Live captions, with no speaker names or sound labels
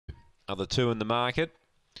Other two in the market.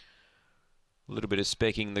 A little bit of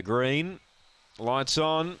specking the green. Lights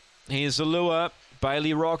on. Here's the lure.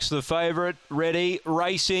 Bailey Rock's the favourite. Ready,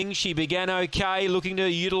 racing. She began okay, looking to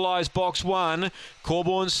utilise box one.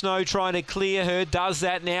 Corborn Snow trying to clear her. Does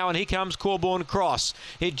that now, and here comes Corborn Cross.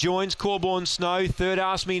 It joins Corborn Snow. Third,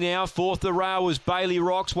 Ask Me Now. Fourth, the rail was Bailey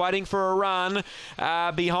Rocks waiting for a run.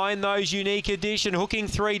 Behind those, Unique Edition. Hooking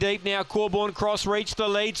three deep now. Corborn Cross reached the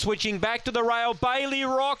lead. Switching back to the rail. Bailey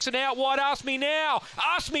Rocks and out wide. Ask Me Now.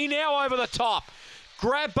 Ask Me Now over the top.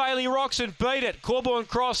 Grab Bailey Rocks and beat it. Corborn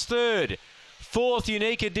Cross third. Fourth,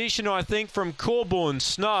 Unique Edition, I think, from Corborn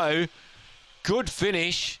Snow. Good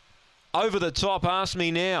finish. Over the top, Ask Me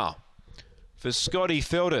Now. For Scotty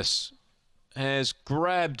Feldis. Has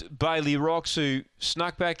grabbed Bailey Rocks, who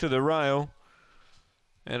snuck back to the rail.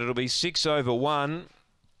 And it'll be 6 over 1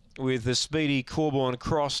 with the speedy Corborn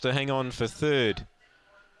Cross to hang on for third.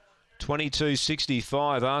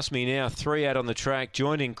 22.65, Ask Me Now. 3 out on the track,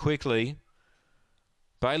 joining quickly.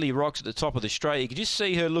 Bailey Rocks at the top of the straight. You could just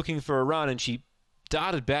see her looking for a run, and she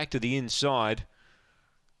darted back to the inside.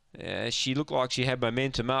 She looked like she had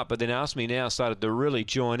momentum up, but then Ask Me Now started to really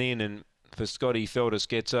join in, and for Scotty Feldis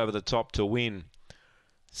gets over the top to win.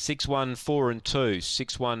 6-1, 4 and 2.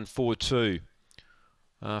 6-1, 4-2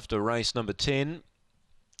 after race number 10.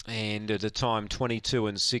 And at a time 22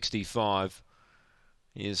 and 65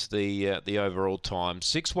 is the overall time.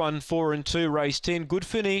 6-1, 4 and 2, race 10. Good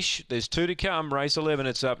finish. There's 2 to come. Race 11,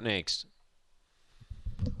 it's up next.